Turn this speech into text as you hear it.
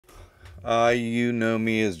You know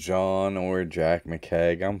me as John or Jack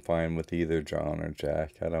McCaig. I'm fine with either John or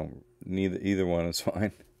Jack. I don't neither either one is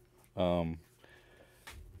fine. Um,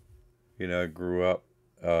 I grew up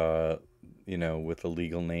with a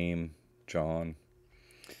legal name, John,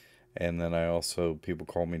 and then I also people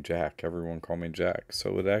call me Jack. Everyone call me Jack.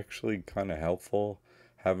 So it actually kind of helpful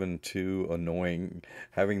having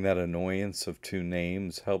that annoyance of two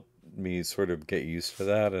names helped me sort of get used to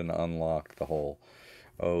that and unlock the whole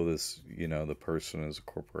the person is a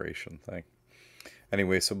corporation thing.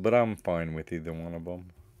 Anyway, but I'm fine with either one of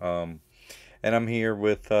them. And I'm here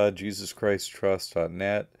with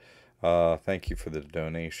JesusChristTrust.net. Thank you for the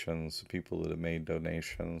donations, the people that have made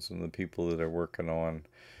donations, and the people that are working on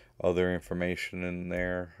other information in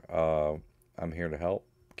there. I'm here to help.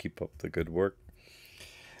 Keep up the good work.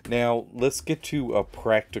 Now, let's get to a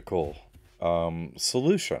practical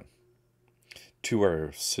solution to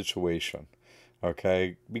our situation.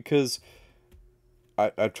 Okay? Because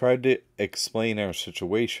I've tried to explain our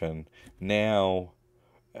situation. Now,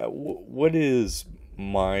 what is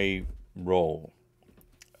my role?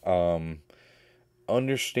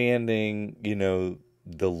 Understanding,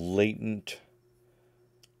 the latent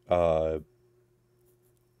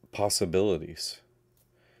possibilities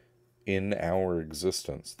in our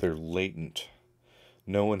existence. They're latent.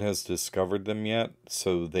 No one has discovered them yet,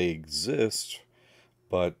 so they exist,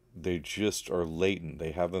 but they just are latent.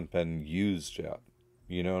 They haven't been used yet.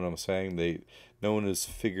 You know what I'm saying? No one has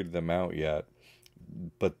figured them out yet,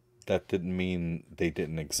 but that didn't mean they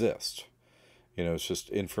didn't exist. It's just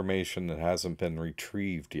information that hasn't been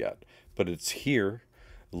retrieved yet, but it's here,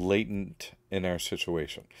 latent in our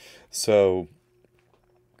situation. So,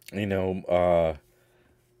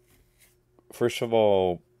 first of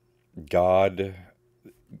all, God,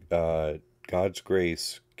 God's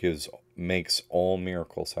grace makes all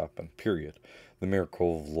miracles happen. Period. The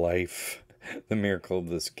miracle of life, the miracle of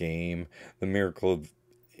this game, the miracle of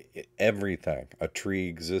everything. A tree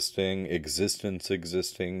existing, existence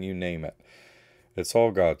existing, you name it. It's all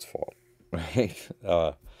God's fault, right?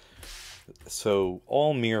 So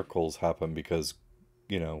all miracles happen because,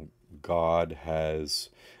 God has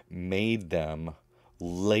made them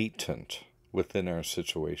latent within our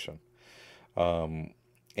situation.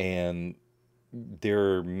 And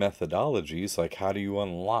there are methodologies like how do you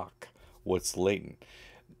unlock what's latent?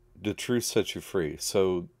 The truth sets you free.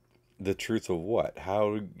 So the truth of what?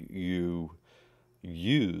 How you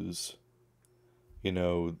use,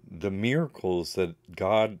 the miracles that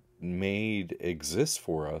God made exist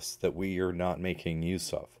for us that we are not making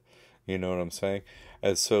use of. You know what I'm saying?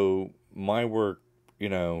 And so my work,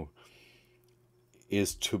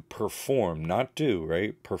 is to perform, not do,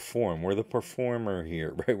 right? Perform. We're the performer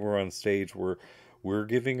here, right? We're on stage. We're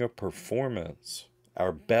giving a performance,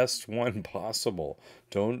 our best one possible.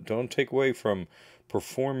 Don't take away from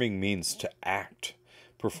performing means to act.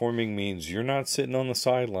 Performing means you're not sitting on the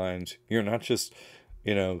sidelines. You're not just,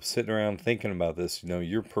 sitting around thinking about this.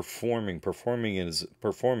 You're performing. Perform is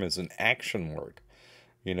an action word.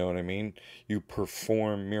 You know what I mean? You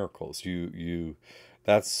perform miracles.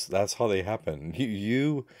 That's how they happen.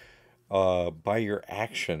 You by your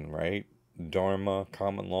action, right? Dharma,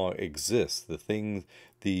 common law exists. That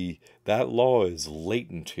law is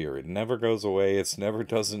latent here. It never goes away.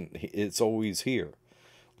 It's always here.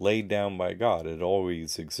 Laid down by God. It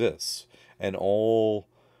always exists. And all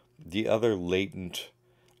the other latent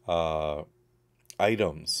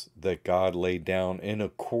items that God laid down in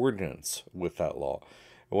accordance with that law.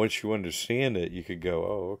 And once you understand it, you could go,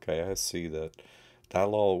 oh, okay, I see that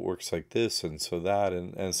law works like this, and so that,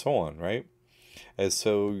 and so on, right? And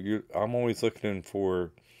so I'm always looking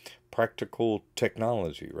for practical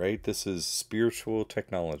technology, right? This is spiritual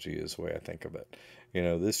technology is the way I think of it.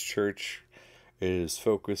 This church is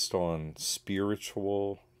focused on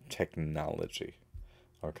spiritual technology,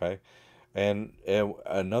 okay? And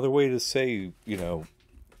another way to say,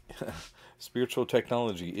 spiritual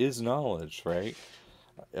technology is knowledge, right?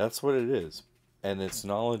 That's what it is. And it's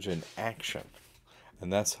knowledge in action.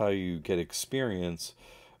 And that's how you get experience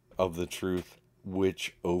of the truth,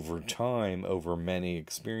 which over time, over many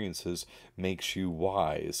experiences, makes you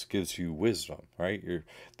wise, gives you wisdom, right?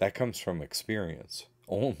 That comes from experience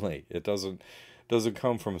only. It doesn't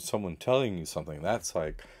come from someone telling you something. That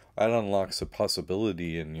unlocks a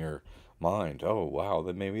possibility in your mind. Oh, wow,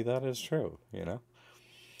 then maybe that is true,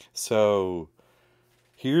 So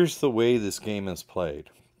here's the way this game is played,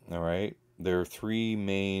 all right? There are three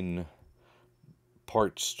main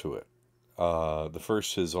parts to it. The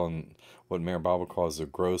first is on what Mayor Baba calls the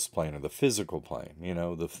gross plane, or the physical plane.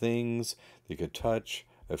 The things you could touch,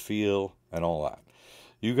 feel, and all that.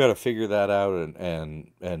 You got to figure that out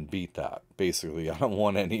and beat that. Basically, I don't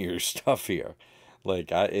want any of your stuff here.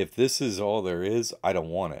 Like, if this is all there is, I don't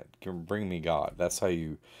want it. Bring me God. That's how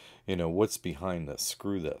what's behind this?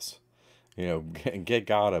 Screw this. Get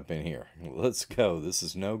God up in here. Let's go. This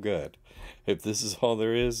is no good. If this is all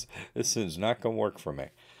there is, this is not going to work for me.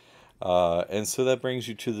 And so that brings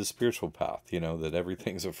you to the spiritual path, that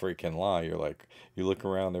everything's a freaking lie. You're like, you look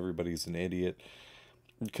around, everybody's an idiot.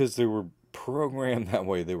 Because they were programmed that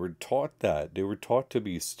way. They were taught that. They were taught to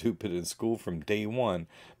be stupid in school from day one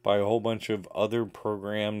by a whole bunch of other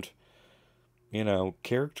programmed,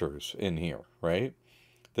 characters in here, right?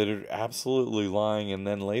 That are absolutely lying, and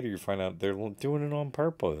then later you find out they're doing it on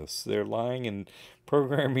purpose. They're lying and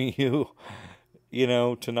programming you,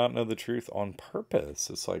 to not know the truth on purpose.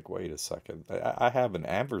 It's like, wait a second. I have an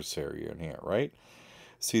adversary in here, right?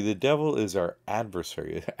 See, the devil is our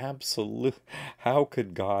adversary. Absolute. How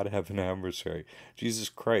could God have an adversary? Jesus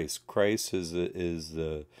Christ. Christ is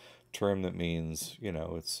the term that means,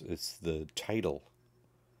 it's the title.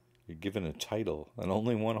 You're given a title, and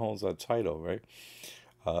only one holds that title, right?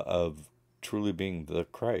 Of truly being the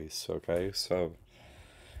Christ. Okay, so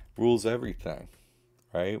rules everything,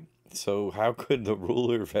 right? So how could the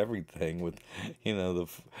ruler of everything, with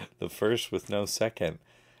the first with no second,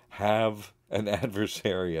 have an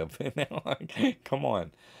adversary of come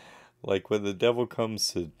on. Like when the devil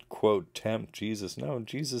comes to quote tempt Jesus, no,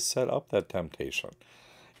 Jesus set up that temptation.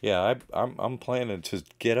 Yeah, I'm planning to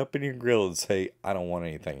get up in your grill and say, I don't want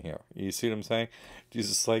anything here. You see what I'm saying?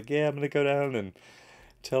 Jesus is like, yeah, I'm gonna go down and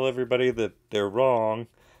tell everybody that they're wrong,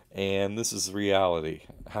 and this is reality.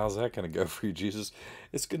 How's that gonna go for you, Jesus?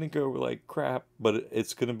 It's gonna go like crap, but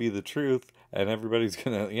it's gonna be the truth, and everybody's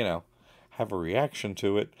gonna, have a reaction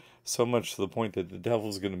to it. So much to the point that the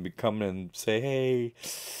devil's going to be coming and say, hey,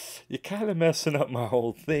 you're kind of messing up my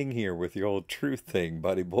whole thing here with your old truth thing,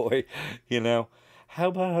 buddy boy. How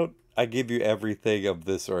about I give you everything of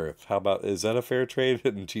this earth? How about, is that a fair trade?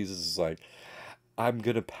 And Jesus is like, I'm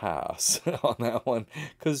going to pass on that one,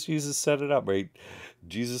 because Jesus set it up, right?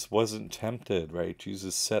 Jesus wasn't tempted, right?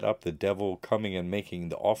 Jesus set up the devil coming and making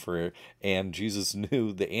the offer, and Jesus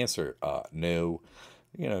knew the answer. No.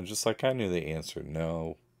 Just like I knew the answer.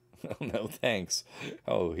 No. No, thanks.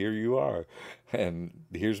 Oh, here you are. And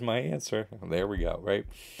here's my answer. There we go, right?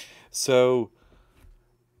 So,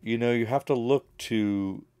 you have to look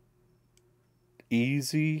to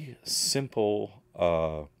easy, simple,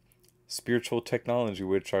 spiritual technology,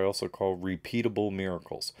 which I also call repeatable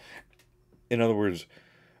miracles. In other words,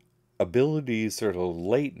 abilities that are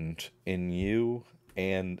latent in you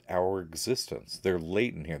and our existence. They're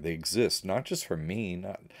latent here. They exist, not just for me,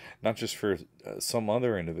 not just for some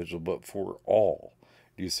other individual, but for all.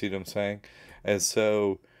 Do you see what I'm saying? And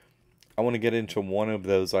so I want to get into one of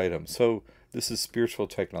those items. So this is spiritual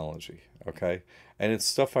technology, okay? And it's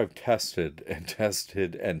stuff I've tested and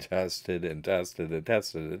tested and tested and tested and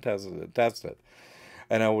tested and tested and tested.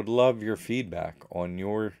 And I would love your feedback on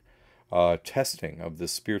your testing of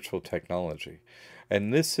this spiritual technology.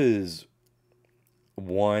 And this is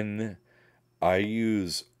one I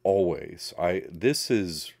use always. This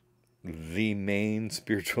is the main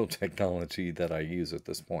spiritual technology that I use at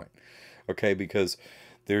this point. Okay, because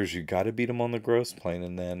there's, you got to beat them on the gross plane,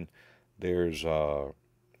 and then there's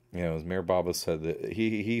as Mayor Baba said, that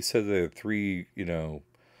he said there are three,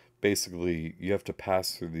 basically you have to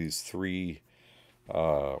pass through these three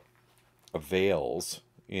veils,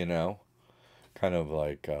 kind of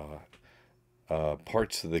like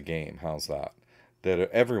parts of the game. How's that?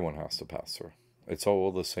 That everyone has to pass through. It's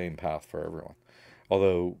all the same path for everyone.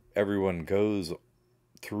 Although everyone goes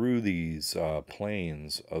through these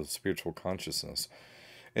planes of spiritual consciousness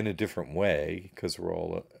in a different way, because we're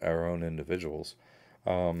all our own individuals.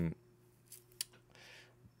 But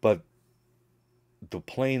the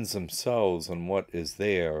planes themselves and what is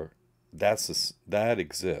there, that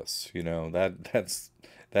exists.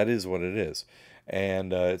 That is what it is,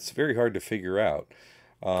 and it's very hard to figure out.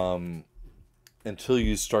 Until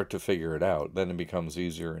you start to figure it out, then it becomes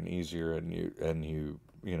easier and easier, and you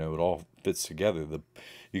it all fits together.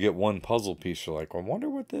 You get one puzzle piece, you're like, well, I wonder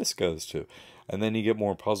what this goes to, and then you get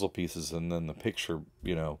more puzzle pieces, and then the picture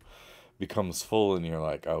becomes full, and you're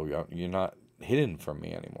like, oh, you're not hidden from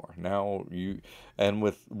me anymore. Now and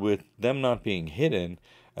with them not being hidden,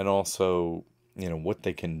 and also what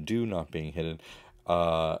they can do not being hidden,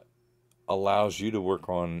 allows you to work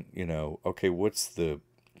on okay, what's the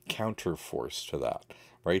counter force to that,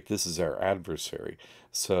 right? This is our adversary.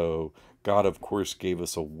 So God, of course, gave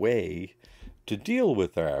us a way to deal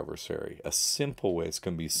with our adversary, a simple way. It's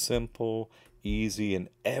going to be simple, easy, and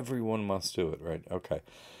everyone must do it, right? Okay.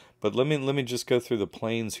 But let me just go through the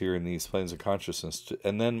planes here in these planes of consciousness,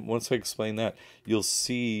 and then once I explain that, you'll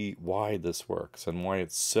see why this works and why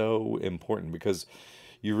it's so important. Because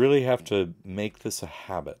you really have to make this a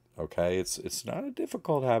habit. Okay, it's not a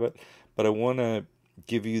difficult habit, but I want to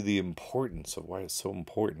give you the importance of why it's so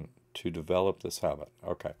important to develop this habit.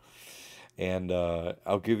 Okay, and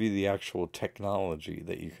I'll give you the actual technology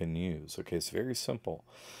that you can use. Okay, it's very simple.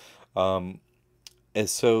 And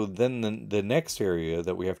so then the next area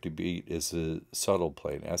that we have to beat is the subtle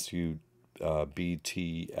plane, SUBTLE,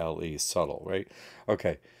 subtle, right?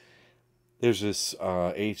 Okay, there's this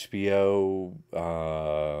HBO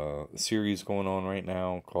series going on right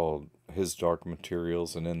now called His Dark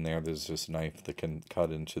Materials, and in there's this knife that can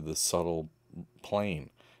cut into the subtle plane,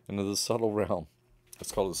 into the subtle realm.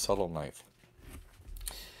 It's called a subtle knife.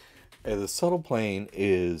 And the subtle plane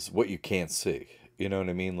is what you can't see. You know what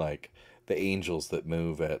I mean? Like the angels that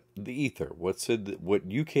move at the ether. What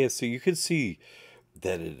you can't see? You can see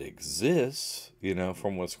that it exists,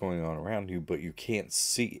 from what's going on around you, but you can't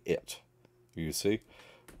see it. You see?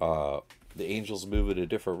 The angels move at a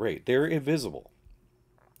different rate. They're invisible.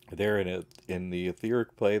 They're in the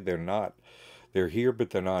etheric plane. They're here,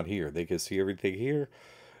 but they're not here. They can see everything here,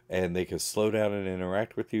 and they can slow down and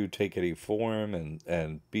interact with you, take any form,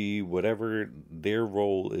 and be whatever their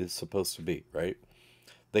role is supposed to be, right?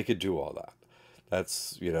 They could do all that.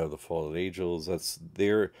 That's, the fallen angels.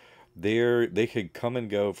 They could come and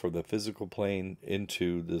go from the physical plane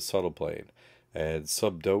into the subtle plane. And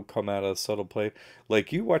some don't come out of the subtle plane.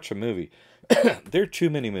 Like, you watch a movie. There are too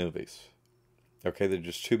many movies. Okay, there are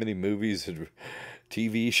just too many movies and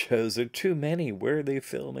TV shows. There are too many. Where are they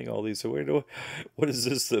filming all these? What is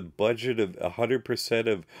this, the budget of 100%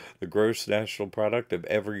 of the gross national product of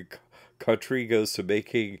every country goes to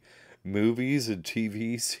making movies and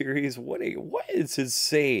TV series? What? It's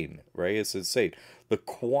insane, right? It's insane. The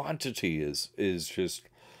quantity is just,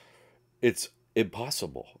 it's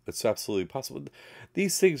impossible. It's absolutely possible.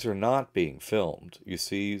 These things are not being filmed. You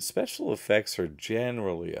see, special effects are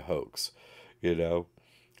generally a hoax.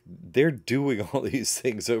 They're doing all these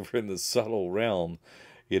things over in the subtle realm,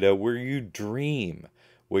 where you dream,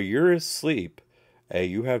 where you're asleep, and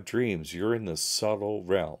you have dreams. You're in the subtle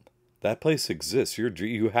realm. That place exists.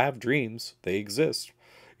 You have dreams. They exist.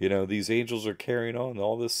 These angels are carrying on.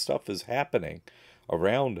 All this stuff is happening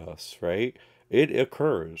around us, right? It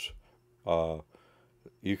occurs.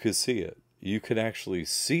 You can see it. You can actually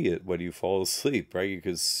see it when you fall asleep, right? You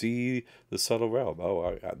can see the subtle realm.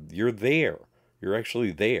 Oh, you're there. You're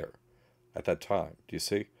actually there at that time. Do you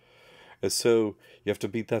see? And so you have to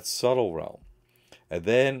beat that subtle realm. And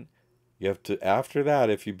then you have to, after that,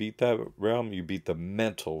 if you beat that realm, you beat the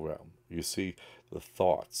mental realm. You see, the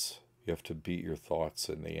thoughts. You have to beat your thoughts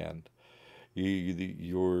in the end.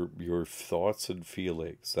 Your thoughts and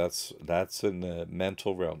feelings. That's in the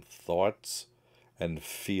mental realm. Thoughts and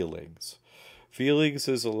feelings. Feelings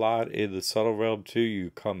is a lot in the subtle realm too. You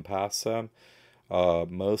come past them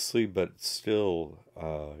mostly, but still,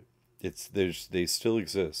 they still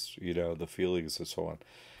exist. The feelings and so on,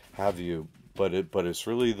 have you? But it's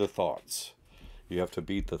really the thoughts. You have to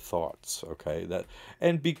beat the thoughts. Okay,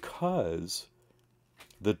 and because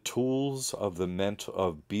the tools of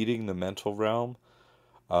beating the mental realm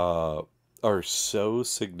are so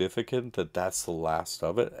significant that that's the last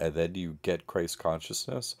of it, and then you get Christ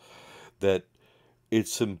consciousness, that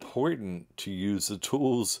it's important to use the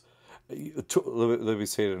tools. Let me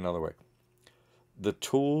say it another way. The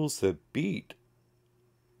tools that beat,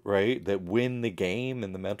 right, that win the game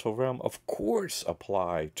in the mental realm, of course,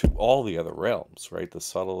 apply to all the other realms, right? The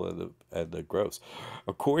subtle and the gross.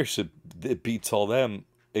 Of course, it beats all them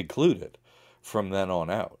included from then on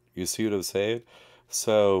out. You see what I'm saying?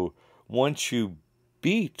 So once you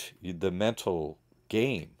beat the mental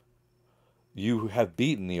game, you have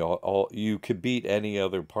beaten you could beat any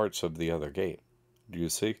other parts of the other game. Do you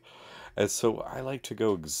see? And so I like to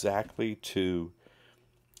go exactly to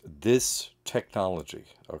this technology.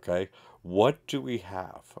 Okay, what do we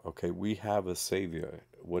have? Okay, we have a Savior.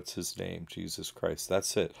 What's his name? Jesus Christ.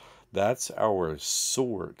 That's it. That's our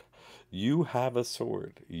sword. You have a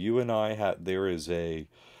sword. You and I have. There is a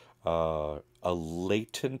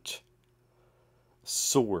latent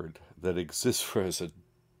sword that exists for us. It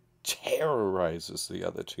terrorizes the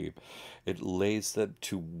other team. It lays them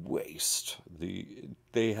to waste.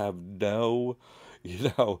 They have no,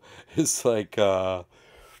 it's like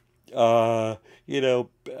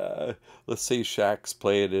let's say Shaq's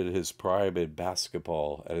playing in his prime in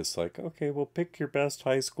basketball, and it's like, okay, well, pick your best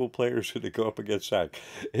high school players to go up against Shaq.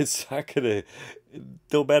 It's not gonna,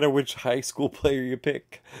 no matter which high school player you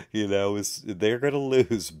pick, they're gonna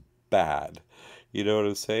lose bad. You know what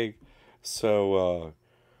I'm saying? So,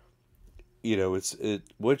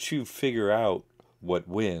 once you figure out what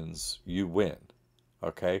wins, you win.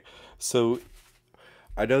 Okay? So,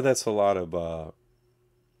 I know that's a lot of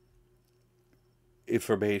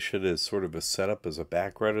information as sort of a setup, as a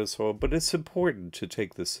background and so on, but it's important to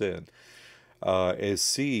take this in and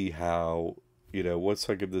see how, once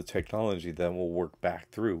I give the technology, then we'll work back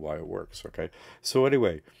through why it works. Okay? So,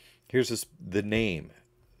 anyway, here's the name.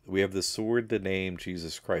 We have the sword, the name,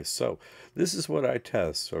 Jesus Christ. So, this is what I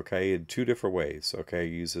test, okay, in two different ways. Okay, I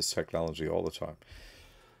use this technology all the time.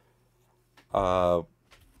 Uh,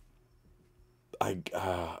 I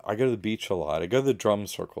go to the beach a lot. I go to the drum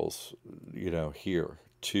circles, here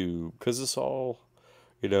too, because it's all,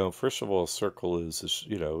 first of all, a circle is,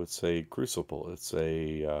 it's a crucible. It's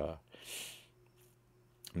a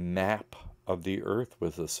map of the earth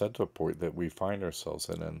with a center point that we find ourselves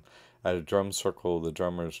in. And at a drum circle, the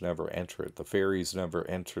drummers never enter it. The fairies never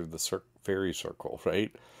enter the fairy circle,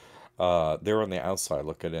 right? They're on the outside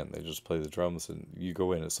looking in. They just play the drums and you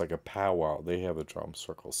go in. It's like a powwow. They have a drum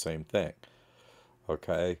circle, same thing.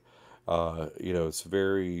 Okay? It's a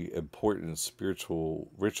very important spiritual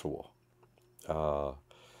ritual. Uh,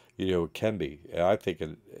 it can be. I think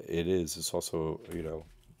it is. It's also,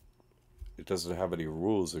 it doesn't have any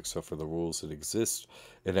rules except for the rules that exist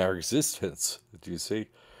in our existence. Do you see?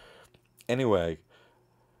 Anyway,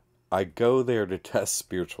 I go there to test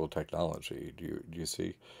spiritual technology. Do you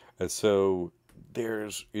see? And so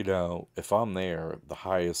there's, if I'm there, the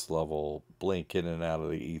highest level, blink in and out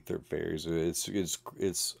of the ether fairies. It's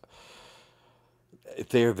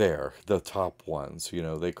they're there, the top ones.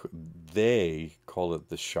 They call it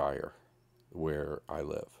the Shire, where I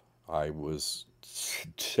live. I was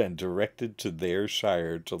directed to their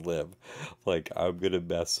Shire to live. Like I'm gonna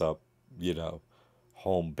mess up,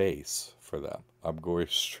 home base for them. I'm going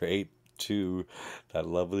straight to that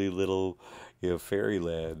lovely little,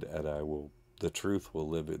 fairyland, and the truth will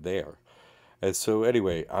live there. And so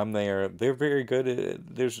anyway, I'm there. They're very good at it.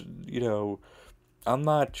 I'm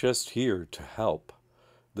not just here to help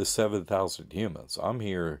the 7,000 humans. I'm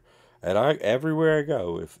here, and everywhere I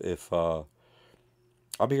go, if I'm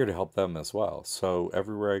here to help them as well. So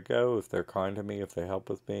everywhere I go, if they're kind to me, if they help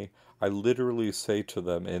with me, I literally say to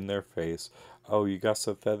them in their face, "Oh, you got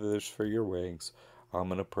some feathers for your wings. I'm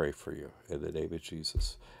going to pray for you in the name of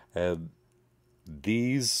Jesus." And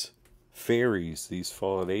these fairies, these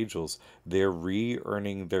fallen angels, they're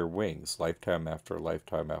re-earning their wings lifetime after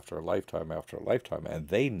lifetime after lifetime after lifetime, and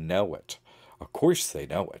they know it. Of course they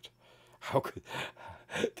know it. How could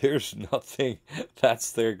there's nothing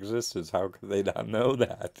that's their existence. How could they not know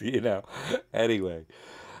that? Anyway,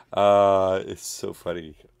 it's so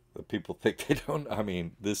funny that people think they don't. I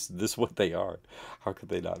mean, this what they are. How could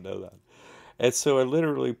they not know that? And so I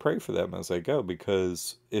literally pray for them as I go,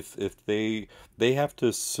 because if they have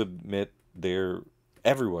to submit their,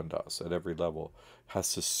 everyone does at every level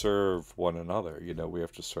has to serve one another. We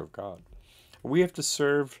have to serve God. We have to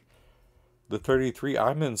serve the 33.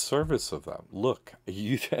 I'm in service of them. Look,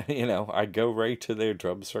 I go right to their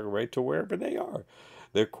drum circle, right to wherever they are,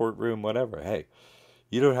 their courtroom, whatever. Hey,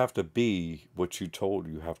 you don't have to be what you told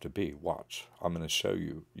you have to be. Watch. I'm going to show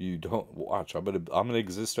you. You don't watch. I'm going to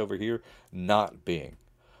exist over here not being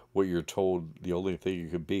what you're told the only thing you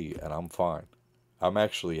could be, and I'm fine. I'm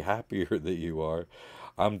actually happier that you are.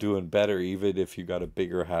 I'm doing better even if you got a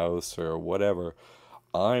bigger house or whatever.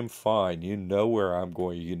 I'm fine. You know where I'm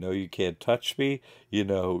going. You know you can't touch me. You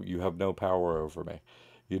know you have no power over me.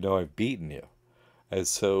 You know I've beaten you. And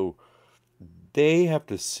so they have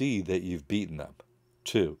to see that you've beaten them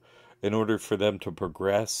too, in order for them to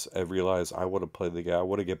progress and realize, I want to play the game. I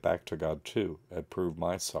want to get back to God too and prove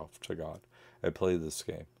myself to God and play this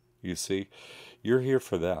game. You see, you're here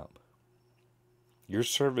for them. Your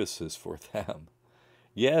service is for them.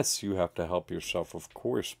 Yes, you have to help yourself, of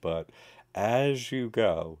course, but as you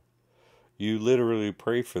go, you literally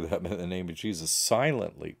pray for them in the name of Jesus,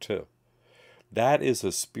 silently too. That is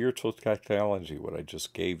a spiritual technology, what I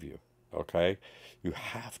just gave you. Okay? You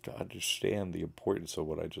have to understand the importance of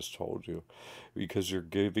what I just told you, because you're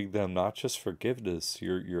giving them not just forgiveness,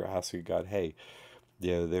 you're asking God, hey,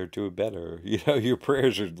 they're doing better. Your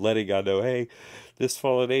prayers are letting God know, hey, this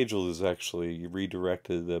fallen angel is actually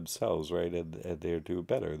redirected themselves, right? And they're doing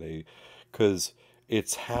better. Because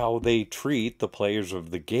it's how they treat the players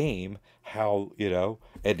of the game, how,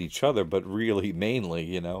 and each other, but really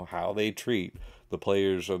mainly, how they treat the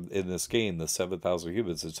players in this game, the 7,000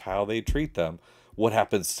 humans. It's how they treat them. What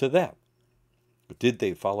happens to them? Did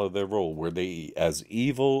they follow their role? Were they as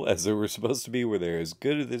evil as they were supposed to be? Were they as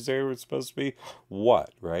good as they were supposed to be?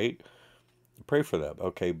 What, right? Pray for them.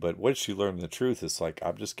 Okay, but once you learn the truth, it's like,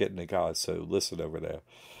 I'm just getting to God, so listen over there.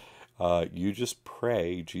 You just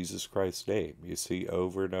pray Jesus Christ's name, you see,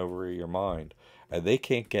 over and over in your mind. And they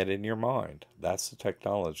can't get in your mind. That's the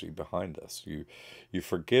technology behind this. You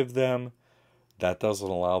forgive them. That doesn't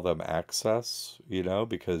allow them access,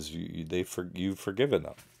 because you've forgiven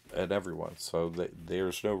them and everyone. So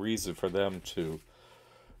there's no reason for them to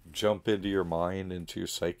jump into your mind, into your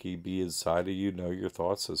psyche, be inside of you, know your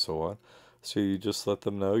thoughts and so on. So you just let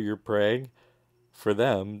them know you're praying for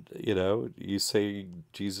them. You say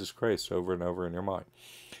Jesus Christ over and over in your mind.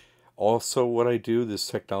 Also, what I do, this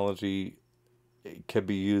technology can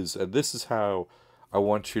be used, and this is how I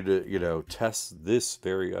want you to, test this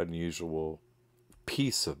very unusual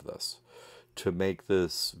piece of this to make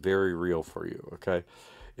this very real for you. Okay,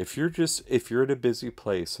 if you're in a busy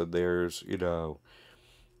place and there's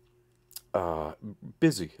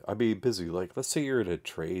busy, I mean busy, like let's say you're at a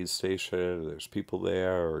train station, there's people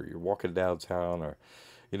there, or you're walking downtown, or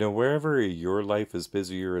wherever your life is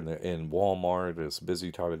busier, in Walmart, it's a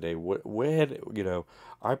busy time of day. When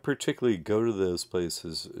I particularly go to those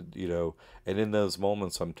places, and in those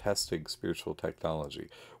moments I'm testing spiritual technology,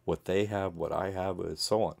 what they have, what I have, and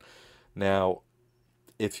so on. Now,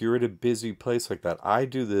 if you're in a busy place like that, I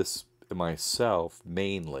do this myself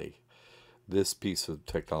mainly. This piece of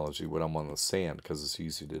technology when I'm on the sand, because it's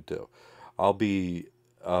easy to do.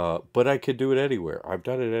 But I could do it anywhere. I've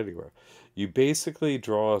done it anywhere. You basically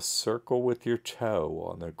draw a circle with your toe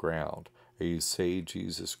on the ground, and you say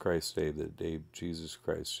Jesus Christ, the name Jesus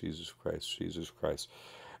Christ, Jesus Christ, Jesus Christ,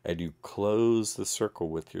 and you close the circle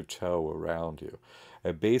with your toe around you.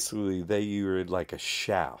 And basically, you're in like a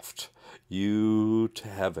shaft, you to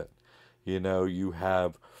heaven. You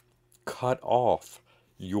have cut off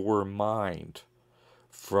your mind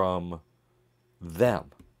from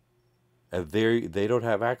them, and they don't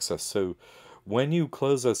have access. So when you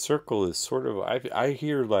close that circle, is sort of, I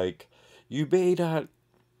hear like, you may not,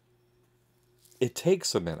 it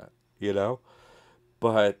takes a minute,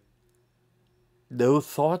 but no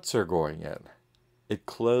thoughts are going in. It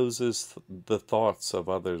closes the thoughts of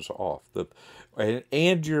others off,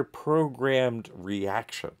 and your programmed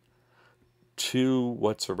reaction to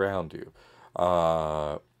what's around you.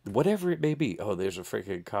 Whatever it may be. Oh, there's a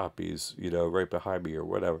freaking cop. He's, right behind me, or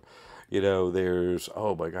whatever. There's,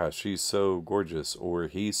 oh my gosh, she's so gorgeous, or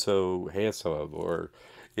he's so handsome, or,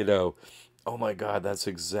 oh my God, that's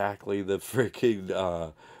exactly the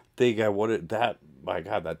freaking thing I wanted. My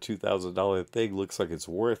God, that $2,000 thing looks like it's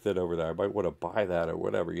worth it over there. I might want to buy that, or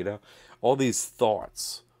whatever, All these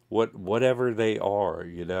thoughts, whatever they are,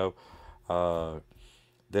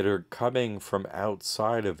 that are coming from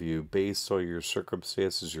outside of you based on your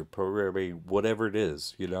circumstances, your programming, whatever it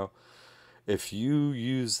is, If you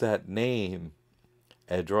use that name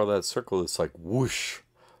and draw that circle, it's like whoosh.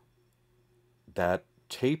 That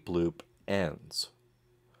tape loop ends.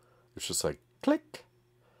 It's just like click.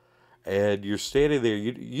 And you're standing there.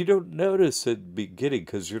 You don't notice it beginning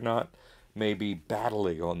because you're not maybe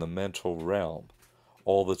battling on the mental realm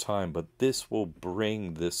all the time. But this will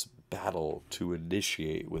bring this battle to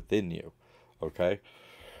initiate within you, okay?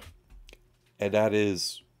 And that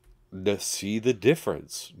is to see the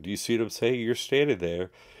difference. Do you see what I'm saying? You're standing there,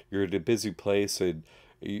 you're in a busy place, and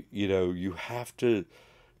you have to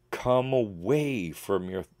come away from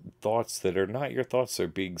your thoughts that are not your thoughts that are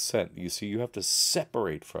being sent. You see, you have to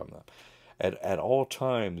separate from them. At all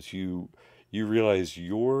times, you realize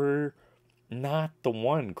you're not the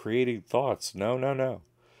one creating thoughts. No.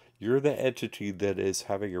 You're the entity that is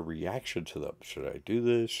having a reaction to them. Should I do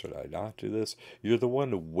this? Should I not do this? You're the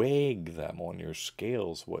one weighing them on your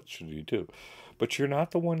scales. What should you do? But you're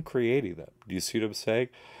not the one creating them. Do you see what I'm saying?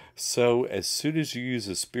 So as soon as you use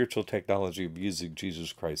the spiritual technology of using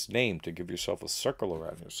Jesus Christ's name to give yourself a circle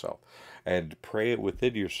around yourself and pray it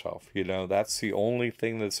within yourself, that's the only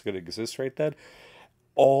thing that's going to exist right then.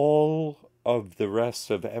 All of the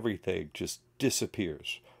rest of everything just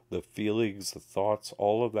disappears. The feelings, the thoughts,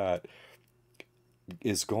 all of that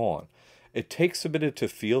is gone. It takes a minute to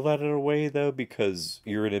feel that in a way, though, because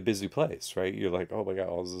you're in a busy place, right? You're like, oh my God,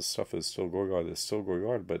 all this stuff is still going on. It's still going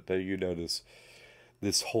on. But then you notice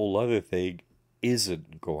this whole other thing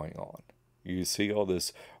isn't going on. You see all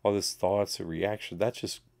this thoughts and reaction, that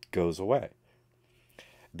just goes away.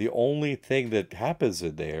 The only thing that happens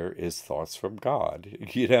in there is thoughts from God,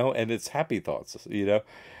 and it's happy thoughts, and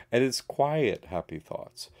it's quiet, happy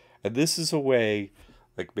thoughts. And this is a way,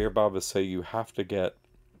 like Mayor Baba say, you have to get,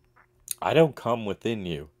 I don't come within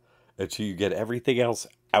you until you get everything else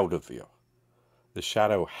out of you. The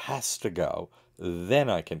shadow has to go. Then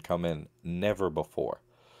I can come in, never before.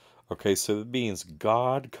 Okay, so it means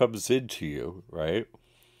God comes into you, right?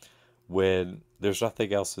 When there's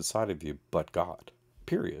nothing else inside of you but God.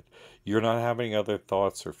 Period. You're not having other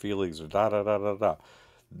thoughts or feelings or da da da da da.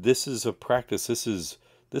 This is a practice. This is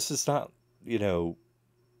not, you know,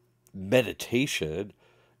 meditation,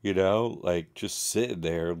 like just sitting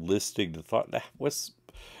there listening to thought. What's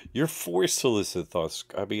You're forced to listen to thoughts.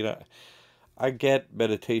 I mean, I get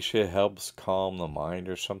meditation helps calm the mind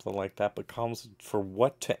or something like that, but calms for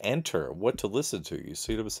what to enter, what to listen to. You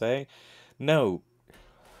see what I'm saying? No,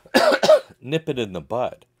 nip it in the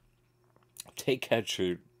bud. Take out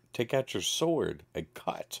your take out your sword and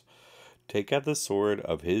cut. Take out the sword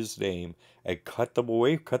of his name and cut them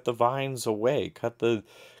away, cut the vines away, cut the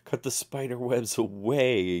spider webs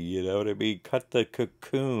away, you know what I mean? Cut the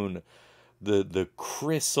cocoon, the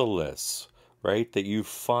chrysalis, right? That you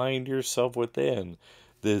find yourself within,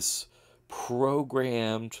 this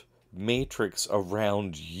programmed matrix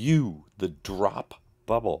around you, the drop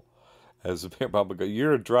bubble. As the Bible goes,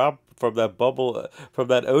 you're a drop from that bubble, from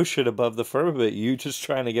that ocean above the firmament. You just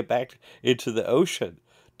trying to get back into the ocean.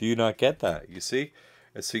 Do you not get that? You see?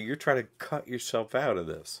 And so you're trying to cut yourself out of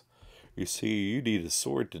this. You see, you need a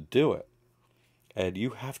sword to do it. And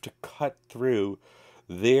you have to cut through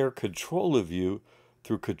their control of you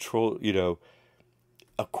through control,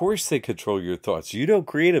 of course they control your thoughts. You don't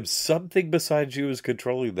create them. Something besides you is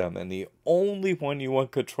controlling them. And the only one you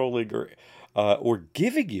want controlling or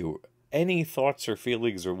giving you any thoughts or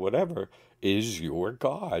feelings or whatever is your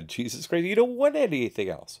God, Jesus Christ. You don't want anything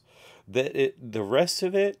else. The rest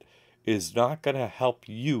of it is not going to help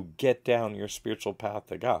you get down your spiritual path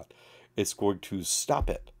to God. It's going to stop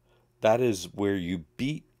it. That is where you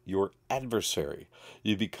beat your adversary.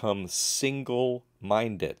 You become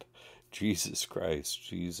single-minded. Jesus Christ,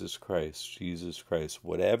 Jesus Christ, Jesus Christ.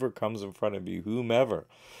 Whatever comes in front of you, whomever.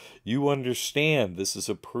 You understand this is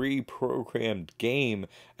a pre-programmed game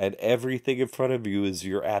and everything in front of you is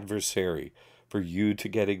your adversary for you to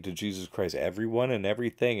getting to Jesus Christ. Everyone and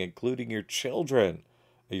everything, including your children,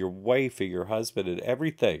 and your wife and your husband and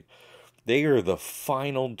everything. They are the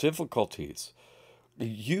final difficulties.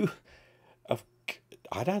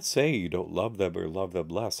 I'm not saying you don't love them or love them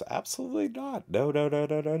less. Absolutely not. No, no, no,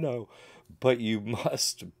 no, no, no. But you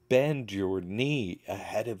must bend your knee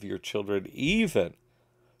ahead of your children, even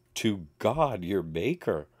to God, your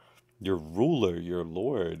maker, your ruler, your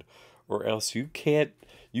Lord, or else you can't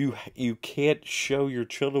show your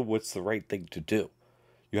children what's the right thing to do.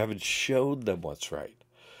 You haven't showed them what's right.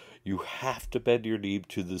 You have to bend your knee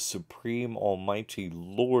to the supreme almighty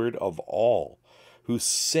Lord of all, who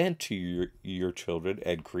sent to your children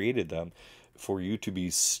and created them for you to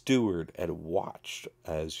be steward and watched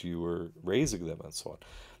as you were raising them and so on.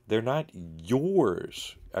 They're not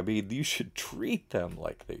yours. I mean, you should treat them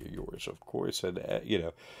like they're yours, of course. And,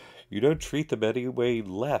 you don't treat them any way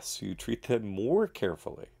less. You treat them more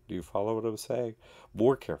carefully. Do you follow what I'm saying?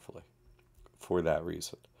 More carefully for that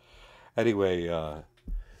reason. Anyway,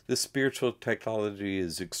 this spiritual technology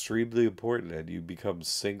is extremely important, and you become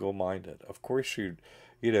single-minded. Of course, you're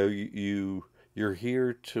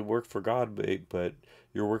here to work for God, but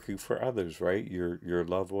you're working for others, right? Your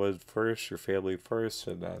loved ones first, your family first,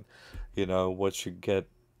 and then, once you get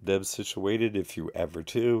them situated, if you ever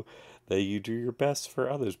do, then you do your best for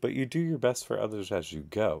others. But you do your best for others as you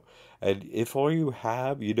go. And if all you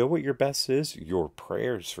have, you know what your best is? Your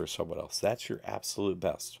prayers for someone else. That's your absolute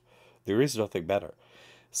best. There is nothing better.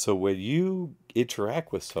 So when you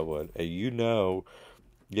interact with someone and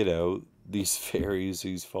these fairies,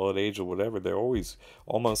 these fallen angels, whatever, they're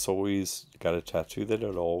almost always got a tattoo. They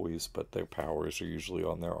don't always, but their powers are usually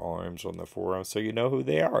on their arms, on their forearms, so you know who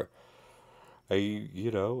they are.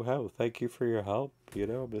 Hell, thank you for your help. I'm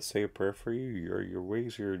going to say a prayer for you. Your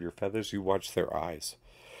wings, your feathers, you watch their eyes.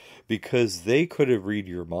 Because they couldn't read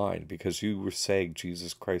your mind, because you were saying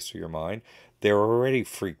Jesus Christ to your mind. They're already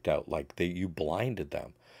freaked out, like you blinded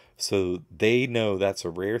them. So they know that's a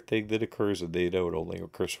rare thing that occurs, and they know it only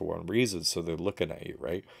occurs for one reason, so they're looking at you,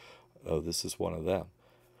 right? Oh, this is one of them.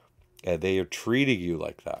 And they are treating you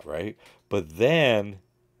like that, right? But then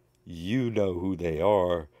you know who they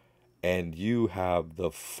are, and you have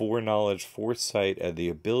the foreknowledge, foresight, and the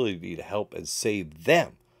ability to help and save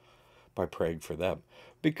them by praying for them.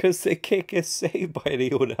 Because they can't get saved by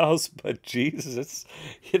anyone else but Jesus.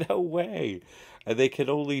 No way. And they can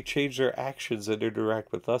only change their actions and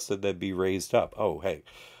interact with us and then be raised up. Oh, hey,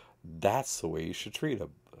 that's the way you should treat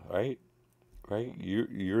them, right? Right?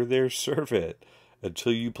 You're their servant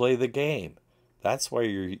until you play the game. That's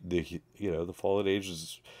why the fallen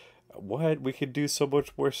angels. What? We can do so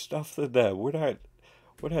much more stuff than them. We're not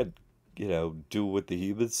do what the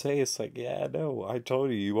humans say. It's like, yeah, no, I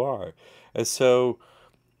told you you are. And so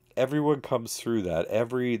everyone comes through that.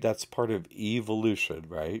 That's part of evolution,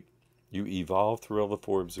 right? You evolve through all the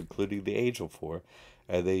forms, including the angel form,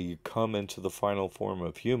 and then you come into the final form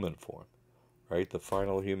of human form, right? The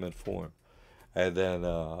final human form. And then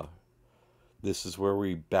this is where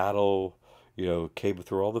we battle, came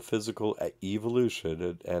through all the physical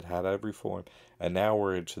evolution and had every form. And now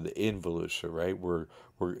we're into the involution, right?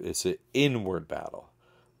 It's an inward battle.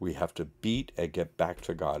 We have to beat and get back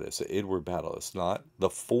to God. It's an inward battle. It's not, the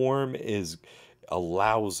form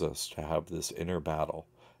allows us to have this inner battle.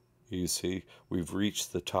 You see, we've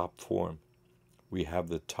reached the top form. We have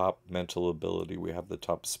the top mental ability. We have the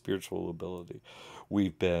top spiritual ability.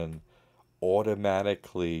 We've been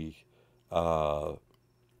automatically uh,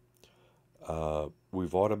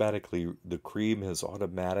 the cream has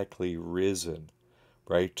automatically risen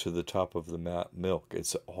right to the top of the milk.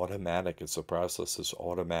 It's automatic. It's a process. It's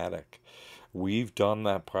automatic. We've done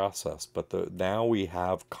that process, but now we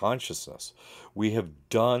have consciousness. We have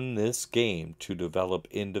done this game to develop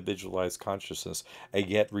individualized consciousness and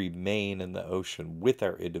yet remain in the ocean with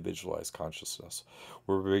our individualized consciousness.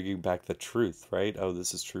 We're bringing back the truth, right? Oh,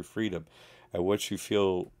 this is true freedom. And once you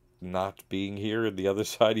feel not being here and the other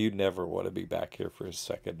side, you never want to be back here for a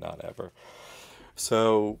second, not ever.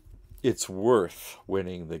 So it's worth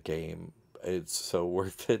winning the game. It's so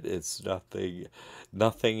worth it. It's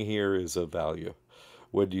nothing here is of value.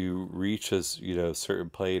 When you reach a certain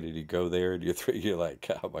plane and you go there and you're like,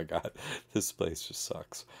 oh my God, this place just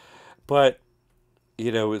sucks. But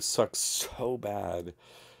it sucks so bad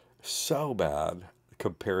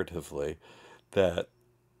comparatively, that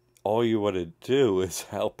all you want to do is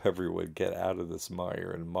help everyone get out of this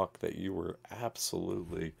mire and muck that you were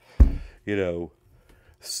absolutely, you know,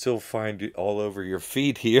 still find it all over your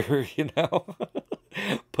feet here,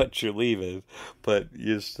 but you're leaving, but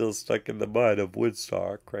you're still stuck in the mud of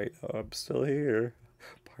Woodstock, right? Oh, I'm still here.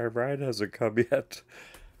 My ride hasn't come yet.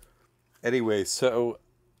 Anyway, so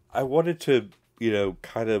I wanted to,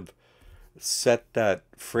 kind of set that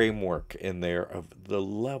framework in there of the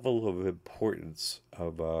level of importance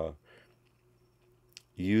of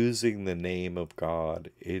using the name of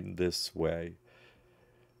God in this way.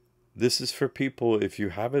 This is for people, if you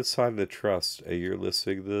haven't signed the trust and you're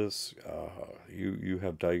listening to this, you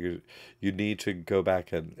have done, you need to go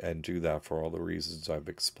back and do that for all the reasons I've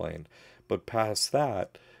explained. But past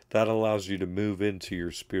that, that allows you to move into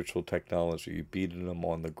your spiritual technology, beating them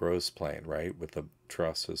on the gross plane, right, with the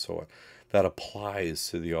trust and so on. That applies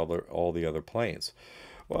to all the other planes.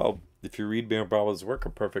 Well, if you read Mayor Baba's work, a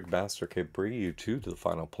perfect master can bring you to the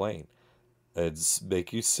final plane and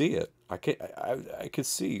make you see it. I could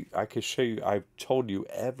see, I could show you, I've told you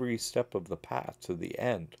every step of the path to the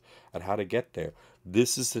end and how to get there.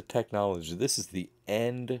 This is the technology. This is the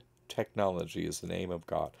end technology, is the name of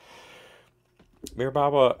God. Mir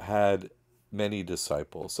Baba had many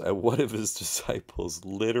disciples, and one of his disciples,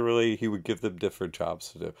 literally, he would give them different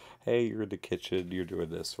jobs to do. Hey, you're in the kitchen, you're doing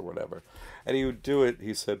this or whatever, and he would do it.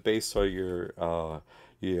 He said based on your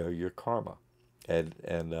karma, and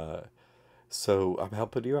so I'm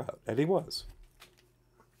helping you out, and he was.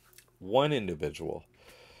 One individual,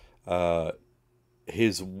 uh,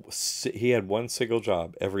 he had one single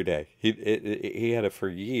job every day. He had it for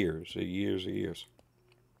years, years.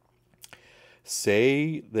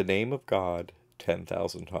 Say the name of God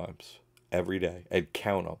 10,000 times every day and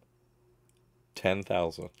count them.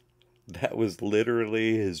 10,000. That was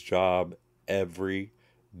literally his job every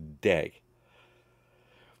day.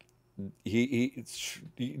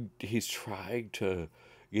 He's trying to,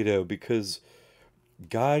 because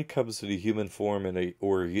God comes in a human form in a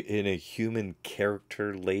human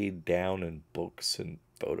character laid down in books and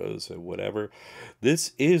photos and whatever.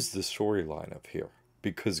 This is the storyline of here,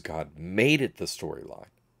 because God made it the storyline.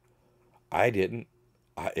 I didn't.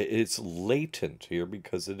 It's latent here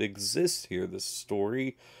because it exists here. The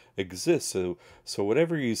story exists. So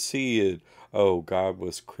whatever you see, God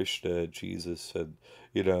was Krishna, Jesus, and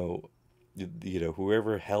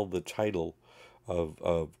whoever held the title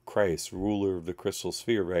of Christ, ruler of the crystal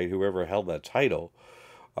sphere, right? Whoever held that title,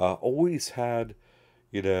 always had,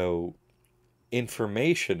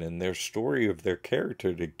 information in their story of their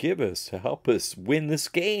character to give us, to help us win this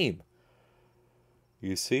game.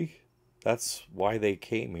 You see? That's why they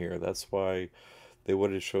came here. That's why they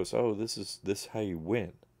wanted to show us, this is how you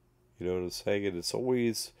win. You know what I'm saying? And it's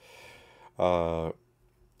always, what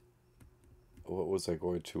was I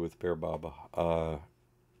going to with Bear Baba?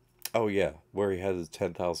 Oh yeah, where he has his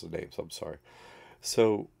 10,000 names. I'm sorry.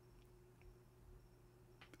 So,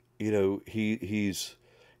 he's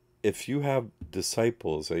if you have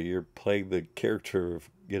disciples and you're playing the character of,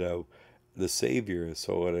 the Savior,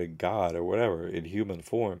 so in a God or whatever, in human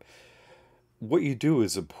form, what you do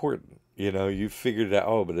is important. You figured it out,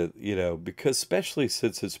 oh, but because especially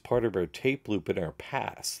since it's part of our tape loop in our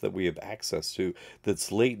past that we have access to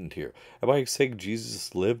that's latent here. Am I saying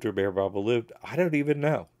Jesus lived or Mary Baba lived? I don't even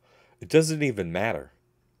know. It doesn't even matter.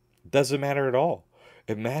 It doesn't matter at all.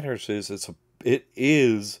 It matters is it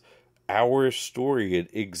is our story. It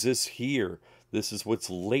exists here. This is what's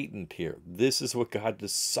latent here. This is what God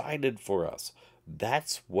decided for us.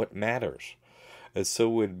 That's what matters. And so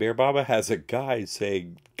when Bear Baba has a guy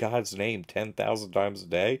saying God's name 10,000 times a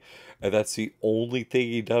day, and that's the only thing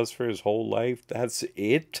he does for his whole life, that's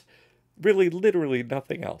it. Really, literally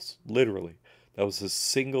nothing else. Literally. That was a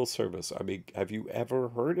single service. I mean, have you ever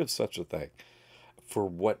heard of such a thing? For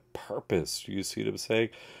what purpose? You see what I'm saying?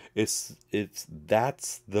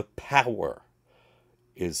 That's the power,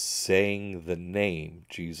 is saying the name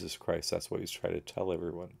Jesus Christ. That's what he's trying to tell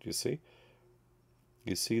everyone. Do you see?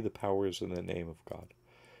 You see, the power is in the name of God.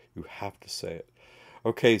 You have to say it.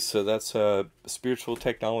 Okay, so that's a spiritual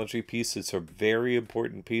technology piece. It's a very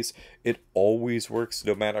important piece. It always works,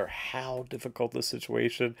 no matter how difficult the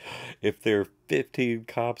situation. If there are 15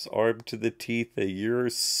 cops armed to the teeth and you're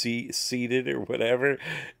seated or whatever,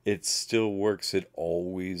 it still works. It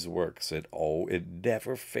always works. It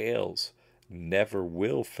never fails. Never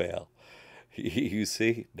will fail. You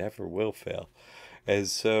see, never will fail. And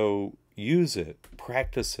so use it,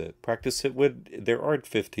 practice it when there aren't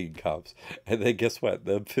 15 cops. And then guess what?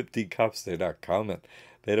 The 15 cops, they're not coming.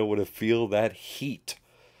 They don't want to feel that heat.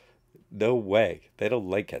 No way. They don't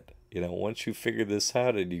like it. Once you figure this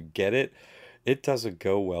out and you get it, it doesn't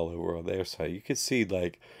go well over on their side. You can see,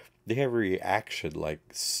 like, they have a reaction, like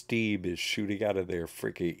steam is shooting out of their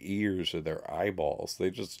freaking ears or their eyeballs.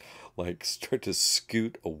 They just, like, start to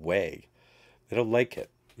scoot away. They don't like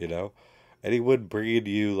it, Anyone bringing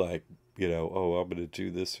you, like, oh, I'm going to do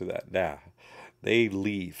this or that. Nah, they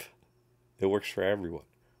leave. It works for everyone.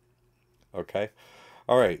 Okay?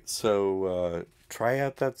 All right, so try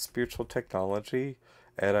out that spiritual technology,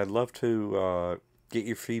 and I'd love to get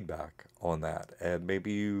your feedback on that. And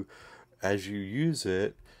maybe you, as you use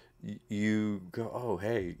it, you go, oh,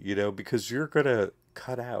 hey, because you're going to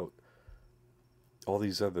cut out all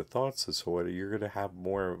these other thoughts and so on. You're going to have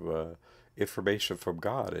more of information from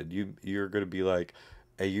God, and you're going to be like,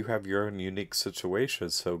 hey, you have your own unique situation,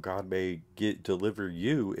 so God may deliver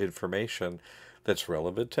you information that's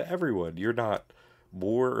relevant to everyone. You're not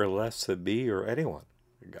more or less than me or anyone.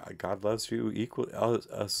 God loves you equally,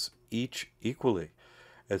 us each equally.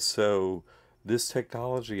 And so this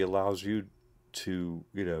technology allows you to,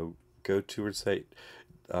 go towards that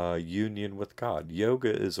union with God.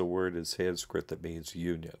 Yoga is a word in Sanskrit that means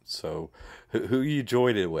union. So who you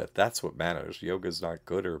join it with, that's what matters. Yoga is not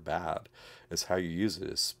good or bad. It's how you use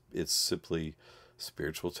it. It's simply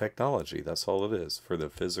spiritual technology. That's all it is, for the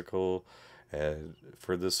physical and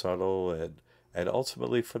for the subtle and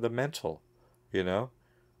ultimately for the mental. You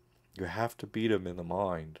have to beat them in the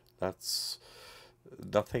mind. That's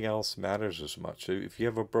nothing else matters as much. If you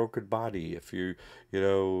have a broken body, if you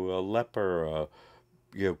a leper,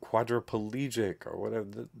 quadriplegic or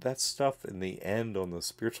whatever, that stuff in the end on the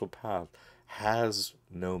spiritual path has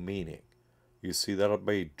no meaning. You see, that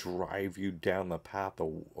may drive you down the path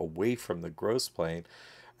away from the gross plane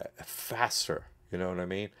faster, you know what I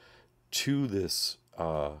mean, to this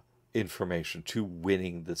information, to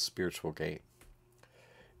winning the spiritual game.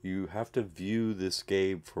 You have to view this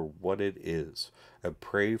game for what it is and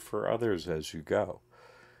pray for others as you go.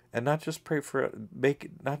 And not just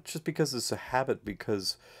not just because it's a habit,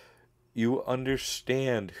 because you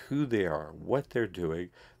understand who they are, what they're doing.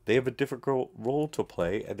 They have a difficult role to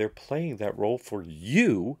play, and they're playing that role for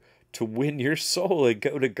you to win your soul and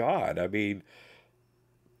go to God. I mean,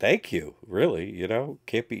 thank you, really.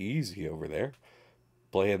 Can't be easy over there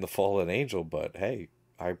playing the fallen angel, but hey,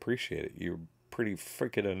 I appreciate it. You're pretty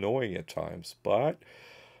freaking annoying at times, but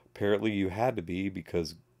apparently you had to be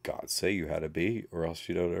because God say you had to be, or else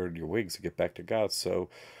you don't earn your wings to get back to God. So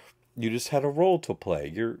you just had a role to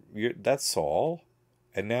play. You're that's all.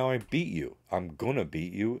 And now I beat you. I'm gonna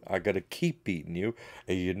beat you. I gotta keep beating you,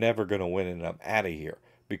 and you're never gonna win, and I'm out of here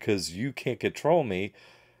because you can't control me.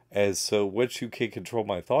 And so once you can't control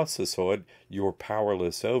my thoughts this on, you're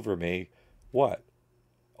powerless over me. What?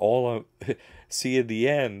 See, in the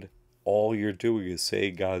end, all you're doing is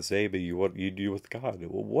saying God's name, and what you do with God.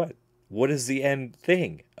 Well, what? What is the end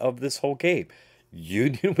thing of this whole game?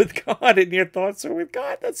 Union with God, and your thoughts are with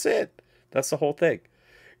God. That's it. That's the whole thing.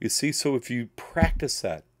 You see, so if you practice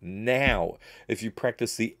that now. If you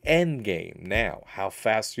practice the end game now, how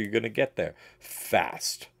fast are you going to get there?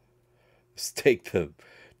 Fast. Just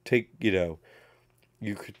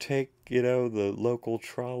you could take, the local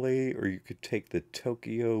trolley, or you could take the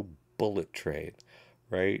Tokyo bullet train,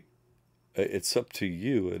 right? It's up to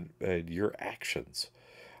you and your actions.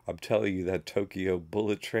 I'm telling you, that Tokyo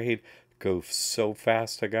bullet train goes so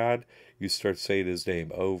fast to God. You start saying his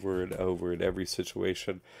name over and over in every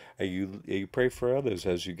situation, and you pray for others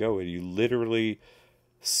as you go, and you literally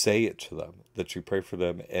say it to them that you pray for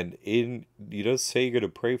them, and you don't say you're going to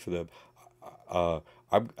pray for them.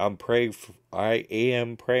 I'm praying. I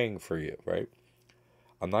am praying for you, right?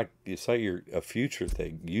 I'm not. It's not a future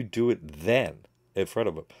thing. You do it then in front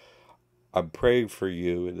of them. I'm praying for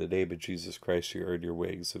you in the name of Jesus Christ. You earn your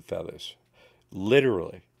wings and feathers.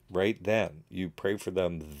 Literally, right then. You pray for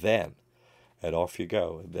them then, and off you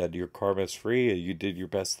go. And then your karma's free, and you did your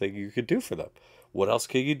best thing you could do for them. What else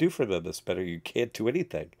can you do for them that's better? You can't do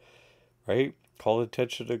anything, right? Call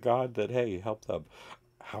attention to God that, hey, help them.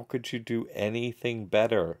 How could you do anything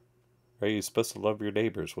better? Right? You're supposed to love your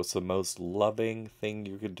neighbors. What's the most loving thing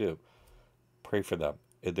you can do? Pray for them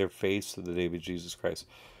in their face in the name of Jesus Christ.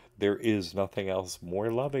 There is nothing else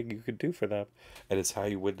more loving you could do for them, and it's how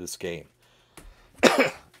you win this game.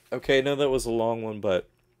 Okay, I know that was a long one, but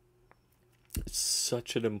it's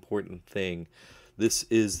such an important thing. This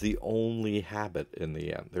is the only habit in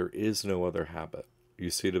the end. There is no other habit.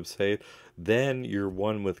 You see what I'm saying? Then you're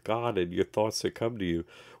one with God, and your thoughts that come to you,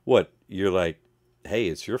 you're like, hey,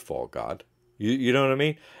 it's your fault, God. You know what I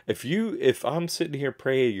mean? If I'm sitting here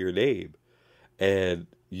praying your name, and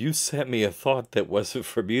you sent me a thought that wasn't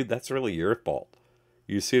from you, that's really your fault.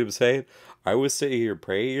 You see what I'm saying? I was sitting here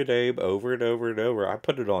praying your name over and over and over. I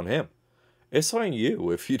put it on him. It's on you.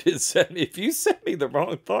 If you sent me the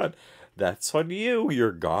wrong thought, that's on you.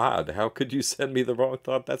 You're God. How could you send me the wrong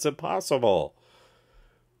thought? That's impossible.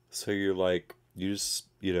 So you're like, you just,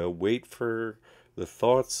 wait for the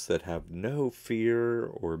thoughts that have no fear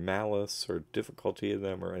or malice or difficulty in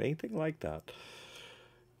them or anything like that.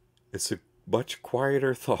 It's a much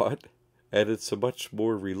quieter thought, and it's a much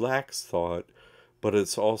more relaxed thought, but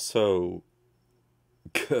it's also,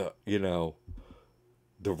 the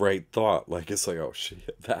right thought. Like, it's like, oh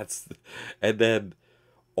shit, and then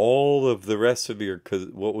all of the rest of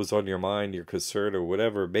what was on your mind, your concern or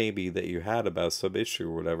whatever maybe that you had about some issue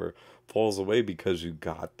or whatever, falls away because you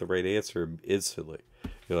got the right answer instantly.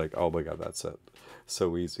 You're like, oh my God, that's it.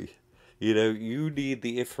 So easy. You need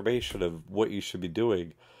the information of what you should be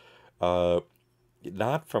doing,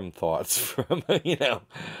 not from thoughts, from, you don't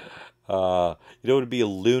want to be a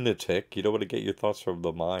lunatic. You don't want to get your thoughts from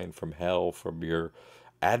the mind, from hell, from your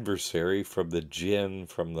adversary, from the jinn,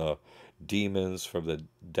 from the demons, from the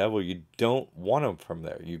devil. You don't want them from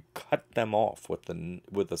there. You cut them off with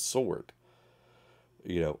a sword.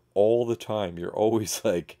 All the time. You're always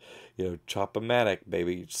like, chop-o-matic,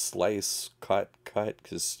 baby. Slice, cut,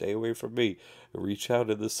 because stay away from me. Reach out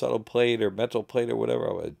to the subtle plane or mental plane or whatever.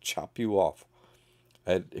 I'm going to chop you off.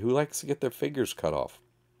 And who likes to get their fingers cut off?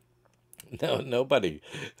 No, nobody.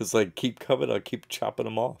 It's like, keep coming, I'll keep chopping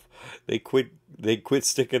them off. They quit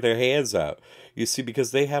sticking their hands out. You see,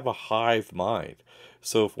 because they have a hive mind.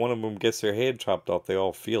 So if one of them gets their hand chopped off, they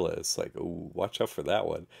all feel it. It's like, ooh, watch out for that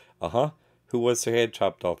one. Uh-huh. Who wants their hand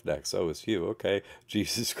chopped off next? Oh, it's you. Okay.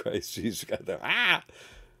 Jesus Christ, Jesus got there. Ah!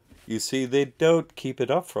 You see, they don't keep it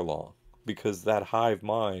up for long because that hive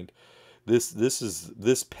mind, this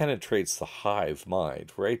penetrates the hive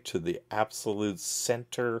mind right to the absolute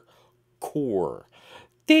center core.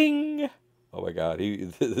 Ding! Oh my God,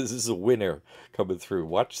 this is a winner coming through.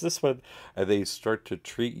 Watch this one, and they start to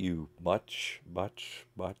treat you much, much,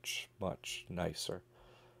 much, much nicer.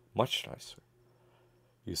 Much nicer.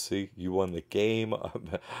 You see, you won the game.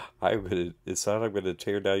 It's not I'm gonna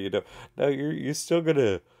tear down you. No, you're still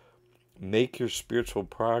gonna make your spiritual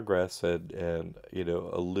progress and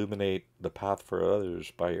illuminate the path for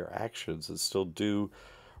others by your actions, and still do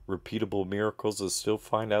repeatable miracles, and still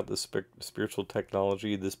find out the spiritual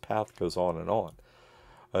technology. This path goes on and on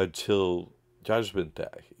until Judgment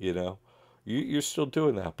Day. You're still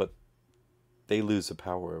doing that, but they lose the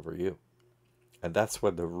power over you, and that's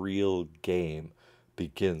when the real game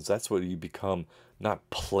begins. That's when you become not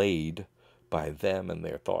played by them and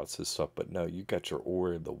their thoughts and stuff, but no, you got your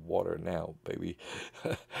oar in the water now, baby.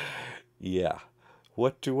 Yeah.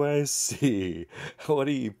 What do I see? What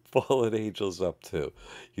are you fallen angels up to?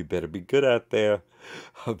 You better be good out there.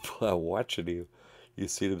 I'm watching you. You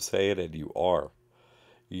see what I'm saying? And you are.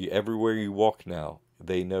 Everywhere you walk now,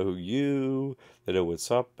 they know you, they know what's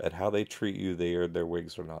up, and how they treat you, they earn their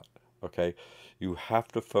wings or not. Okay? You have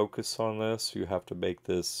to focus on this. You have to make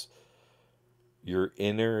this, your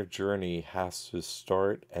inner journey has to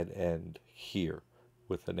start and end here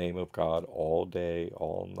with the name of God all day,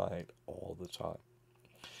 all night, all the time.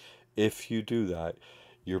 If you do that,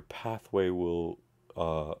 your pathway will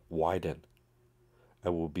widen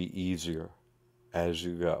and will be easier as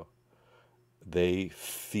you go. They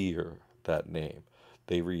fear that name.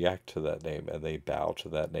 They react to that name and they bow to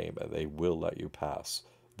that name and they will let you pass.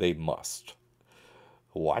 They must.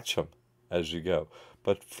 Watch them as you go.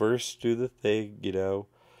 But first do the thing,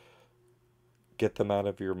 get them out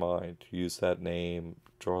of your mind. Use that name,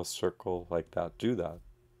 draw a circle like that. Do that.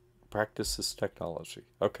 Practice this technology.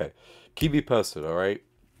 Okay. Keep me posted, all right?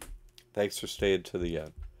 Thanks for staying to the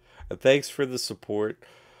end. And thanks for the support.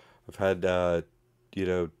 I've had,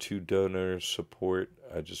 2 donors support.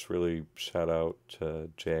 I just really shout out to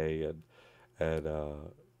Jay and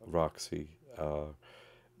Roxy.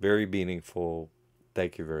 Very meaningful.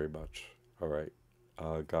 Thank you very much. All right.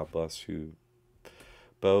 God bless you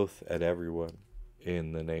both and everyone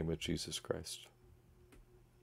in the name of Jesus Christ.